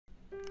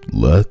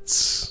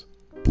Let's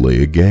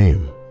play a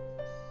game.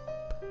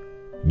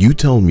 You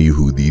tell me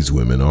who these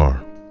women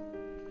are.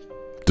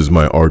 Does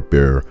my art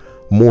bear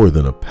more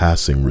than a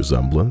passing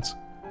resemblance?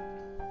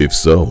 If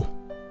so,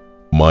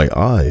 my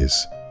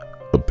eyes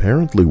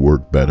apparently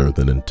work better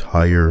than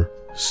entire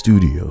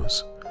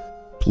studios.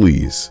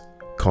 Please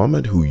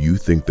comment who you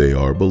think they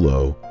are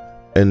below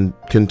and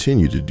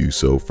continue to do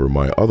so for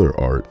my other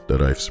art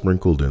that I've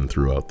sprinkled in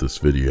throughout this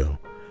video.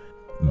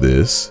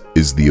 This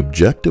is the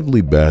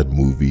objectively bad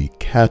movie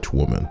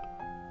Catwoman.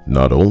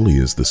 Not only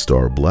is the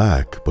star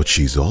black, but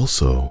she's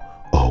also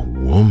a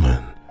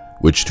woman,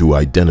 which to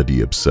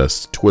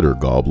identity-obsessed Twitter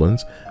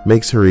goblins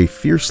makes her a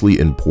fiercely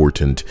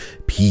important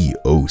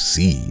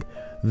POC.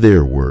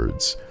 Their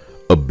words.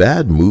 A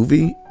bad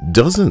movie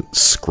doesn't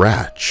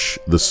scratch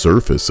the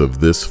surface of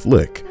this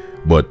flick,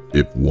 but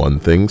if one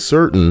thing's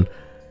certain,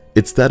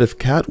 it's that if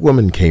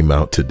Catwoman came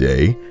out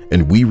today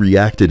and we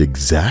reacted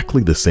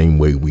exactly the same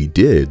way we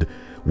did,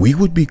 we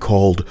would be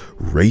called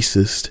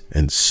racist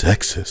and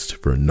sexist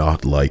for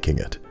not liking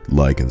it.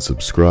 Like and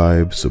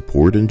subscribe,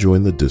 support and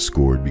join the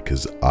Discord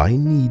because I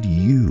need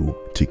you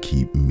to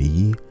keep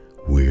me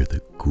where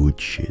the good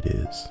shit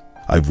is.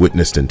 I've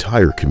witnessed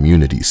entire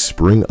communities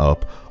spring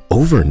up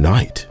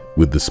overnight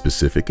with the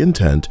specific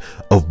intent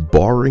of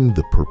barring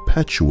the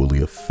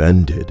perpetually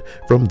offended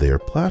from their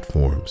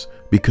platforms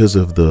because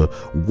of the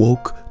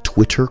woke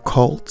Twitter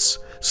cult's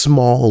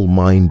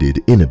small-minded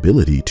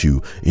inability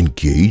to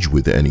engage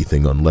with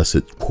anything unless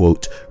it,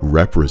 quote,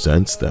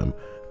 represents them.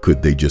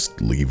 Could they just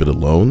leave it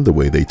alone the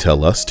way they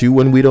tell us to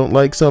when we don't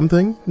like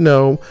something?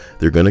 No,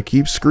 they're gonna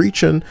keep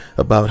screeching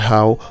about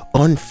how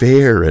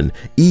unfair and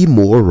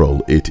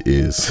immoral it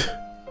is.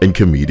 And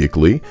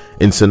comedically,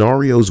 in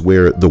scenarios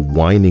where the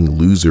whining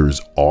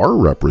losers are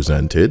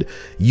represented,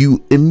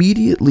 you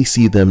immediately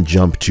see them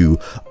jump to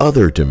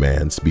other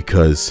demands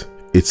because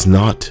it's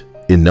not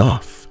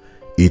enough.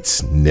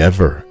 It's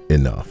never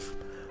enough.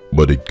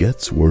 But it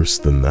gets worse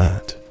than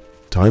that.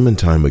 Time and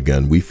time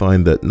again, we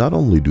find that not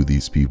only do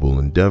these people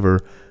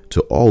endeavor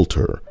to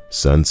alter,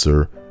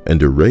 censor,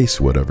 and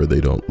erase whatever they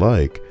don't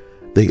like,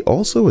 they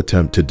also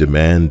attempt to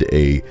demand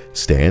a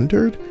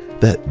standard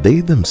that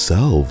they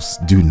themselves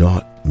do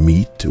not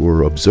meet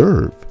or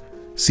observe.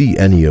 See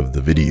any of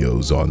the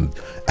videos on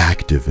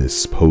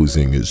activists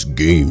posing as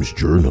games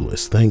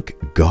journalists. Thank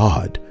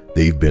God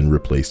they've been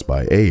replaced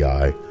by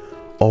AI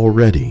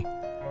already.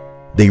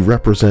 They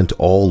represent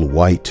all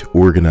white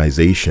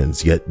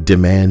organizations yet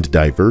demand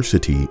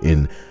diversity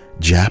in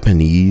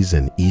Japanese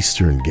and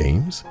Eastern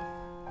games.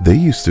 They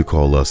used to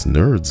call us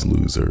nerds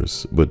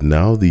losers, but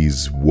now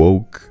these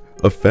woke,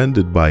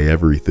 offended by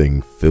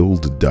everything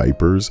filled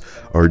diapers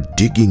are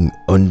digging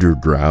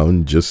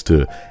underground just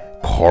to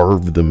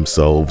carve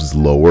themselves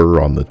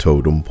lower on the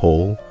totem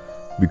pole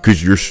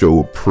because you're so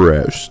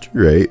oppressed,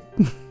 right?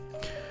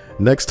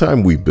 Next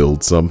time we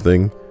build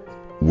something,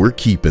 we're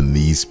keeping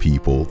these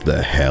people the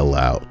hell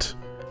out.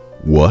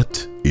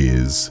 What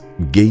is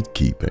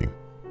gatekeeping?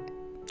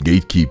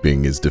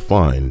 Gatekeeping is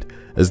defined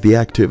as the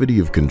activity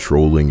of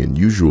controlling and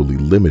usually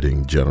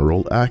limiting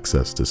general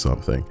access to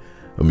something.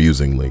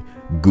 Amusingly,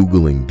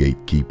 Googling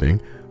gatekeeping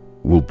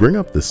will bring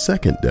up the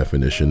second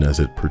definition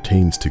as it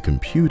pertains to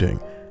computing,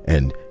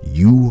 and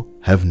you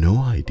have no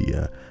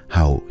idea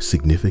how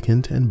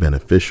significant and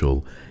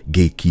beneficial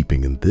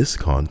gatekeeping in this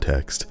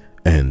context,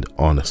 and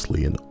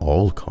honestly in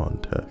all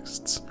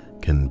contexts,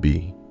 can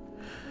be.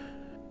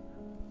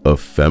 A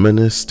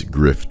feminist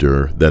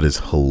grifter that is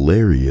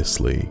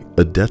hilariously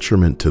a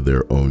detriment to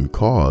their own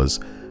cause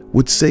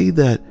would say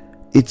that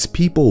it's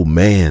people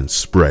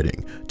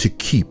man-spreading to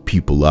keep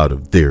people out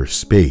of their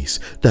space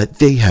that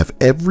they have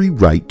every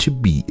right to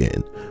be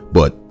in,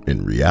 but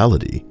in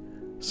reality,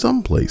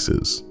 some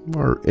places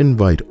are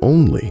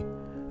invite-only,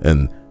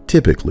 and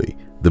typically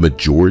the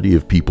majority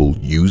of people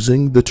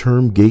using the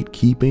term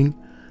gatekeeping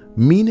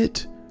mean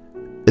it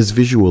as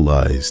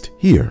visualized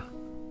here.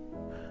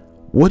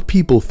 What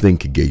people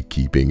think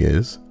gatekeeping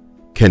is?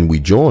 Can we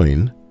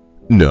join?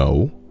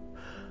 No.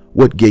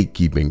 What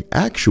gatekeeping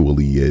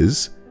actually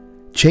is,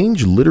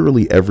 change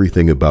literally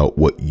everything about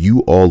what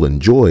you all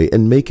enjoy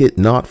and make it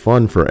not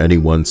fun for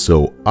anyone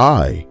so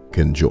I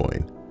can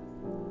join.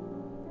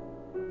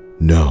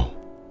 No.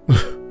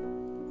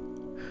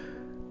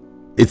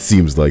 It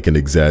seems like an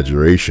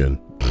exaggeration.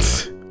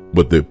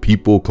 But the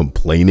people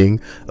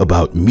complaining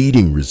about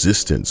meeting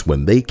resistance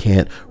when they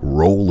can't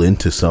roll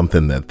into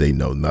something that they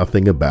know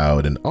nothing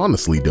about and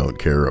honestly don't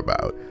care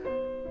about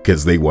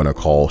because they want to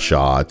call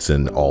shots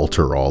and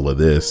alter all of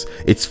this.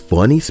 It's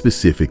funny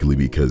specifically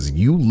because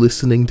you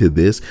listening to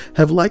this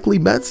have likely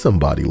met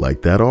somebody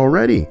like that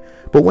already.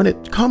 But when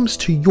it comes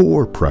to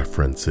your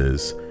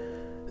preferences,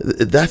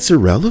 that's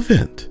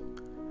irrelevant.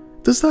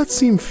 Does that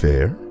seem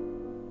fair?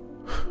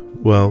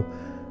 Well,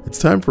 it's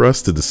time for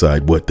us to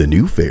decide what the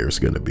new fare is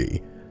going to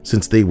be,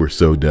 since they were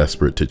so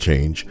desperate to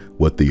change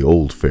what the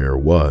old fare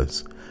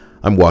was.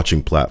 I'm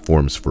watching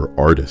platforms for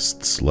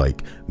artists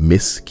like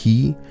Miss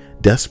Key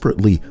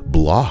desperately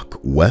block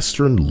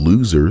Western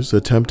losers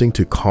attempting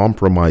to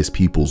compromise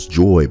people's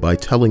joy by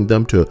telling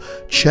them to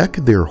check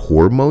their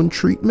hormone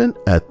treatment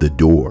at the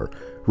door,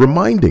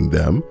 reminding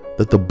them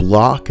that the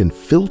block and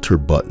filter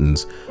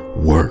buttons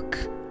work.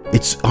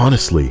 It's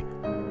honestly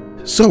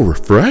so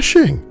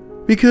refreshing,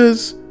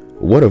 because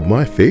one of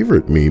my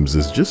favorite memes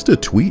is just a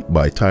tweet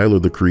by Tyler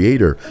the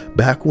Creator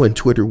back when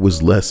Twitter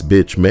was less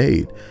bitch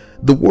made.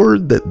 The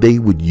word that they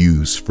would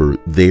use for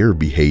their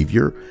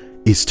behavior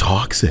is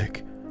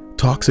toxic.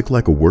 Toxic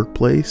like a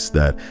workplace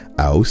that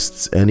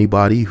ousts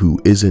anybody who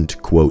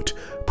isn't, quote,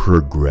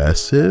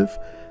 progressive.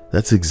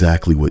 That's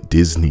exactly what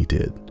Disney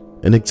did.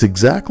 And it's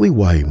exactly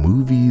why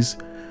movies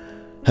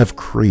have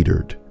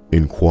cratered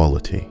in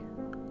quality.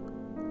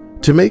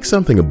 To make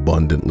something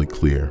abundantly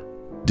clear,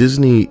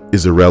 Disney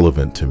is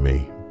irrelevant to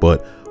me,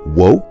 but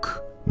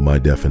woke, my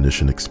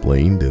definition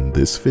explained in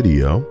this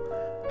video,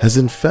 has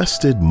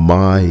infested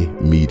my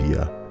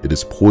media. It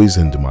has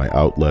poisoned my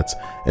outlets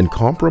and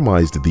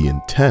compromised the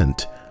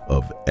intent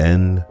of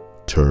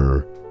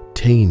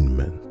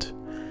entertainment.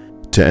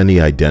 To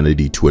any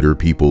identity Twitter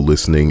people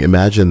listening,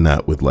 imagine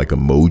that with like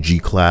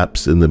emoji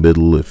claps in the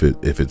middle if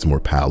it's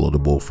more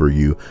palatable for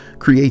you.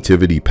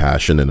 Creativity,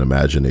 passion, and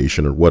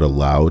imagination are what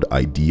allowed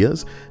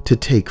ideas to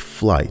take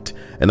flight,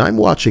 and I'm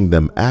watching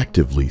them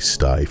actively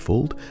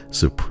stifled,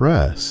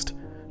 suppressed,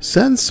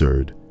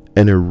 censored,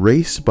 and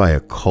erased by a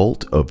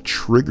cult of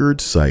triggered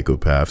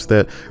psychopaths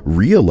that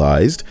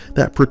realized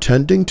that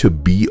pretending to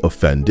be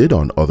offended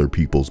on other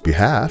people's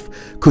behalf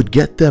could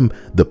get them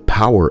the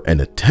power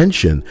and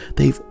attention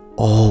they've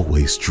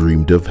always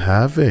dreamed of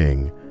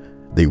having.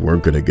 They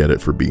weren't going to get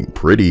it for being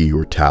pretty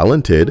or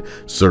talented,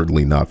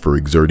 certainly not for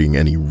exerting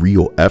any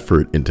real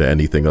effort into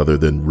anything other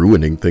than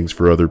ruining things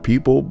for other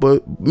people,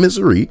 but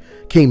misery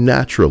came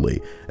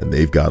naturally, and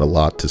they've got a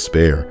lot to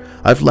spare.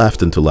 I've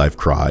laughed until I've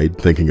cried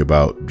thinking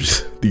about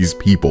these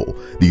people,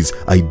 these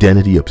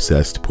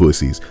identity-obsessed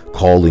pussies,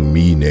 calling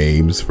me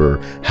names for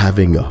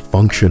having a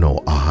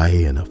functional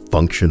eye and a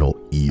functional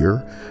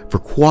ear, for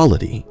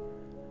quality,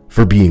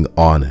 for being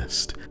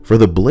honest, for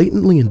the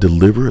blatantly and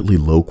deliberately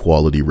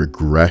low-quality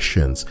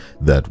regressions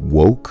that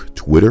woke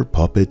Twitter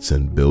puppets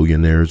and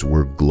billionaires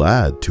were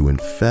glad to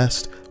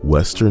infest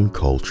Western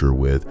culture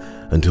with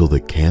until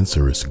the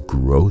cancerous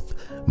growth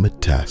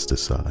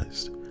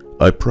metastasized.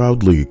 I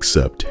proudly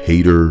accept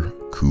hater,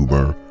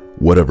 coomer,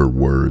 whatever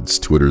words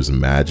Twitter's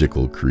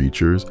magical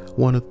creatures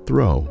want to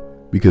throw,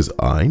 because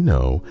I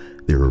know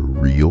there are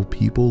real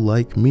people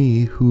like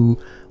me who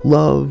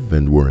love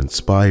and were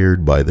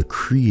inspired by the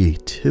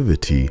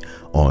creativity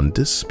on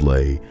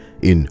display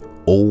in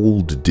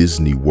old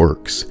Disney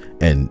works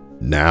and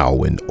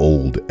now in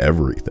old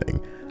everything.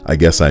 I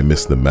guess I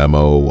missed the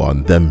memo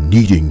on them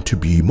needing to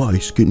be my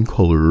skin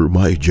color,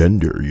 my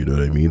gender, you know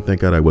what I mean?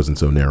 Thank God I wasn't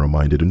so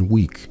narrow-minded and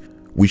weak.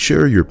 We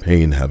share your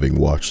pain having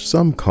watched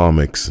some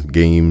comics,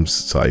 games,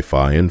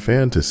 sci-fi, and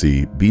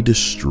fantasy be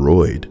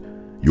destroyed,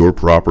 your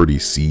property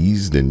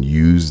seized and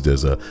used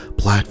as a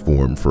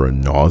platform for a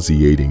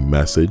nauseating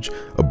message,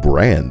 a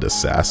brand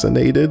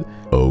assassinated?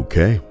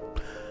 Okay.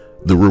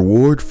 The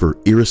reward for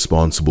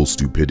irresponsible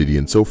stupidity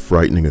in so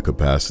frightening a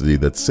capacity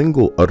that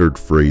single uttered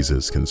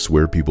phrases can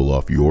swear people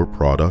off your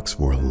products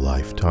for a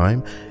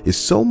lifetime is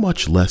so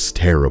much less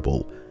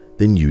terrible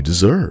than you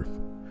deserve.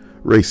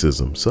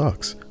 Racism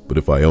sucks, but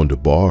if I owned a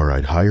bar,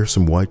 I'd hire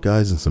some white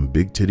guys and some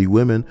big titty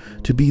women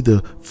to be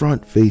the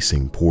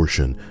front-facing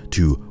portion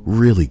to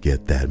really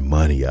get that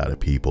money out of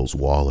people's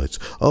wallets.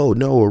 Oh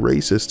no, a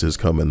racist has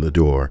come in the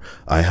door.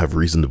 I have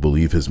reason to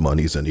believe his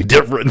money's any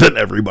different than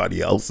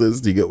everybody else's.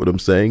 Do you get what I'm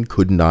saying?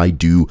 Couldn't I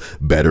do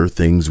better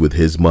things with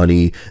his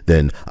money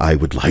than I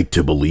would like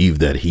to believe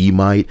that he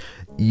might?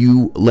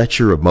 You let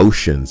your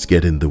emotions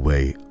get in the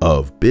way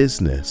of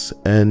business,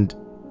 and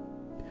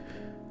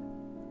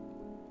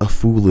a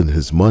fool and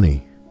his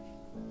money.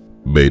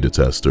 Beta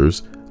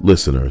testers,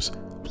 listeners,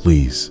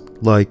 please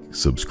like,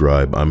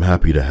 subscribe. I'm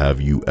happy to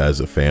have you as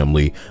a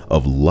family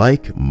of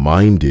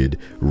like-minded,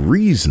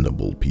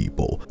 reasonable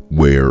people.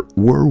 Where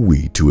were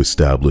we to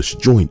establish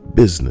joint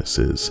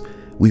businesses?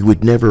 We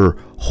would never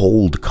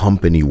hold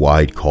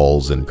company-wide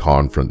calls and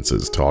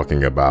conferences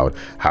talking about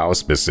how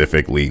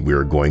specifically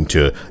we're going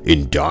to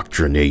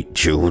indoctrinate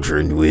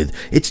children with.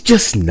 It's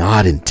just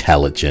not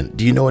intelligent.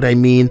 Do you know what I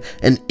mean?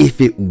 And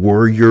if it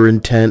were your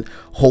intent,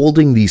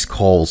 holding these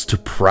calls to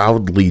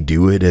proudly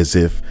do it as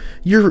if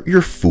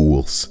you're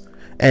fools.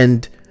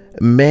 And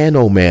man,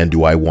 oh man,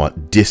 do I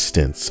want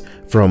distance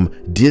from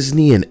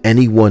Disney and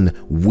anyone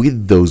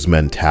with those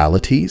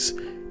mentalities.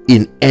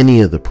 In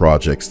any of the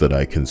projects that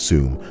I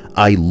consume,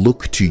 I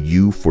look to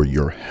you for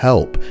your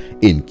help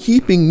in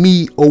keeping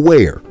me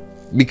aware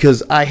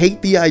because I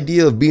hate the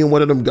idea of being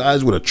one of them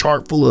guys with a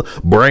chart full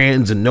of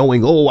brands and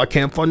knowing, oh, I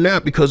can't fund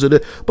that because of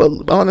it.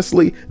 But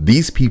honestly,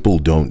 these people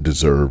don't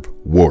deserve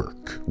work.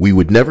 We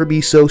would never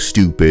be so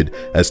stupid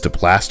as to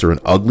plaster an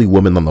ugly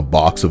woman on the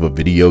box of a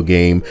video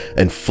game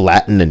and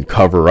flatten and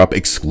cover up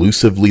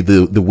exclusively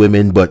the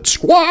women, but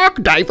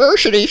squawk,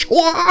 diversity,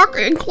 squawk,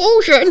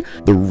 inclusion.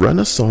 The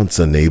Renaissance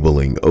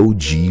enabling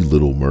OG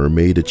Little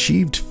Mermaid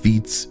achieved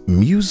feats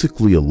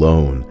musically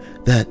alone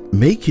that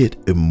make it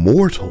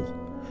immortal.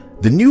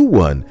 The new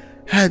one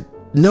had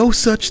no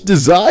such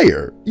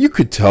desire. You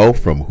could tell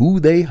from who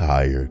they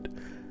hired.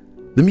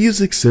 The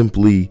music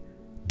simply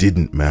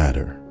didn't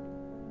matter.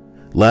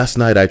 Last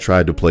night I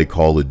tried to play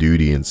Call of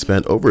Duty and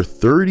spent over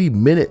 30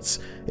 minutes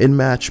in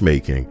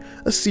matchmaking,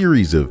 a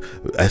series of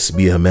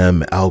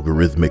SBMM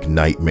algorithmic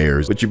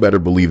nightmares, but you better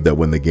believe that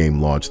when the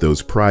game launched,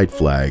 those pride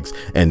flags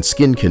and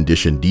skin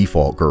condition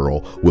default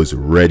girl was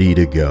ready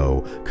to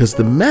go, because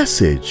the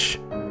message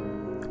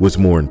was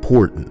more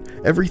important.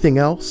 Everything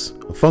else,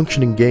 a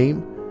functioning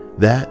game,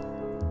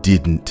 that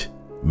didn't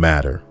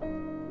matter.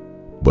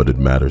 But it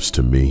matters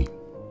to me.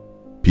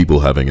 People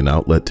having an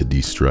outlet to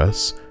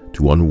de-stress,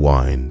 to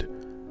unwind,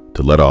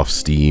 to let off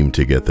steam,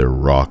 to get their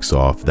rocks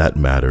off, that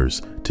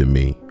matters to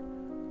me.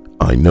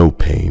 I know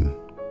pain.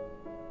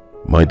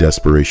 My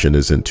desperation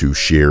isn't to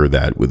share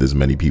that with as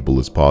many people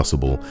as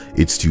possible.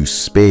 It's to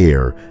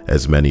spare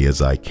as many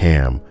as I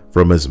can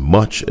from as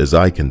much as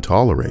I can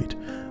tolerate.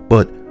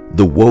 But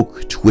the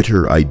woke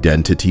Twitter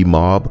identity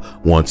mob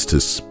wants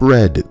to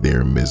spread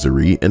their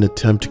misery and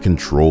attempt to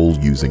control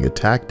using a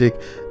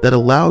tactic that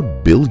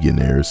allowed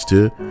billionaires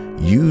to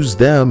use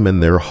them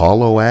and their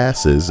hollow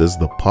asses as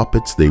the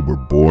puppets they were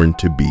born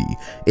to be.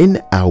 In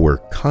our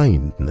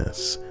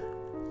kindness,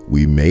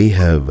 we may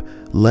have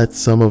let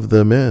some of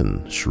them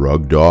in,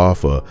 shrugged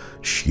off a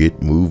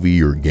shit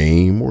movie or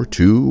game or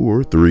 2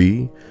 or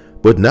 3,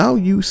 but now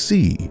you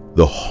see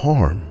the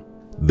harm.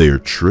 Their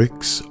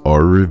tricks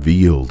are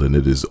revealed, and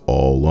it is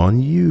all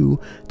on you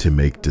to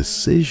make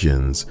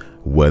decisions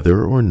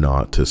whether or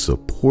not to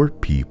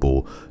support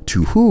people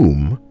to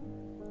whom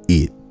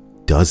it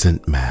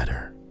doesn't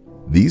matter.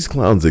 These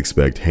clowns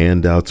expect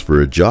handouts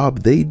for a job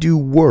they do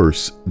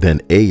worse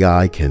than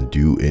AI can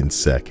do in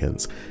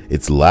seconds.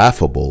 It's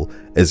laughable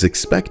as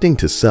expecting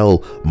to sell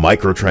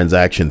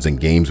microtransactions in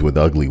games with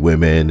ugly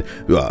women,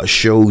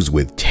 shows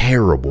with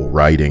terrible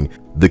writing.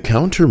 The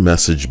counter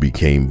message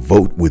became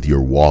vote with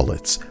your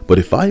wallets, but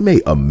if I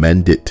may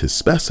amend it to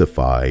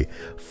specify,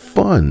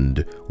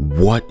 fund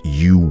what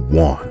you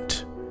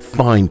want.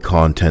 Find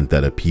content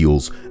that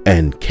appeals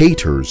and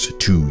caters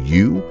to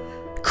you.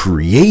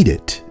 Create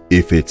it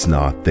if it's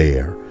not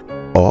there.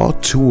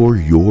 Auteur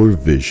your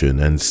vision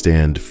and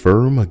stand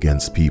firm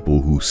against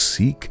people who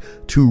seek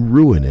to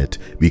ruin it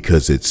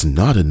because it's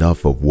not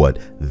enough of what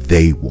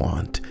they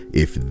want.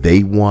 If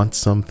they want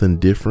something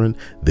different,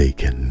 they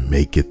can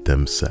make it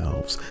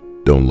themselves.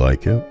 Don't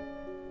like it?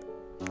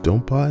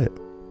 Don't buy it.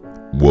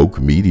 Woke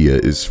media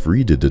is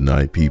free to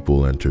deny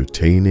people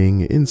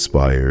entertaining,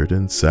 inspired,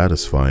 and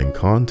satisfying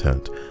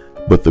content.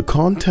 But the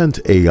content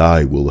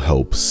AI will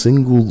help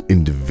single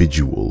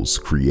individuals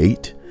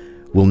create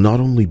will not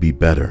only be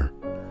better,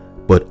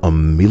 but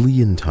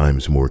 1,000,000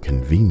 times more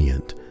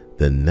convenient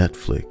than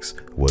Netflix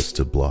was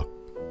to block.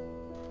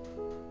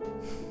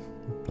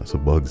 That's a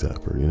bug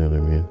zapper, you know what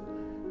I mean?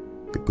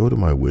 Go to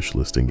my wish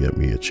list and get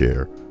me a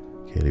chair.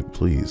 Can you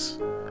please?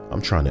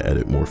 I'm trying to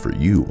edit more for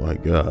you, my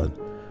God.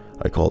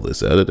 I call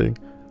this editing.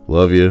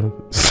 Love you.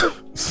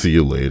 See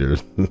you later.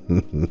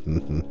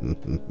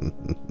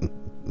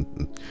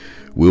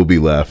 We'll be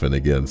laughing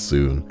again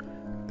soon.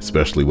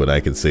 Especially when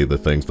I can say the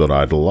things that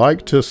I'd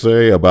like to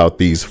say about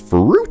these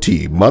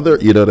fruity you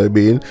know what I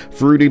mean?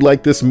 Fruity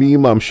like this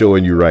meme I'm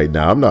showing you right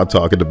now. I'm not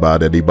talking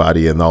about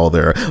anybody and all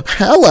their,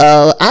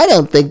 hello, I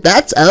don't think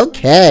that's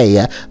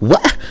okay.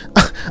 What?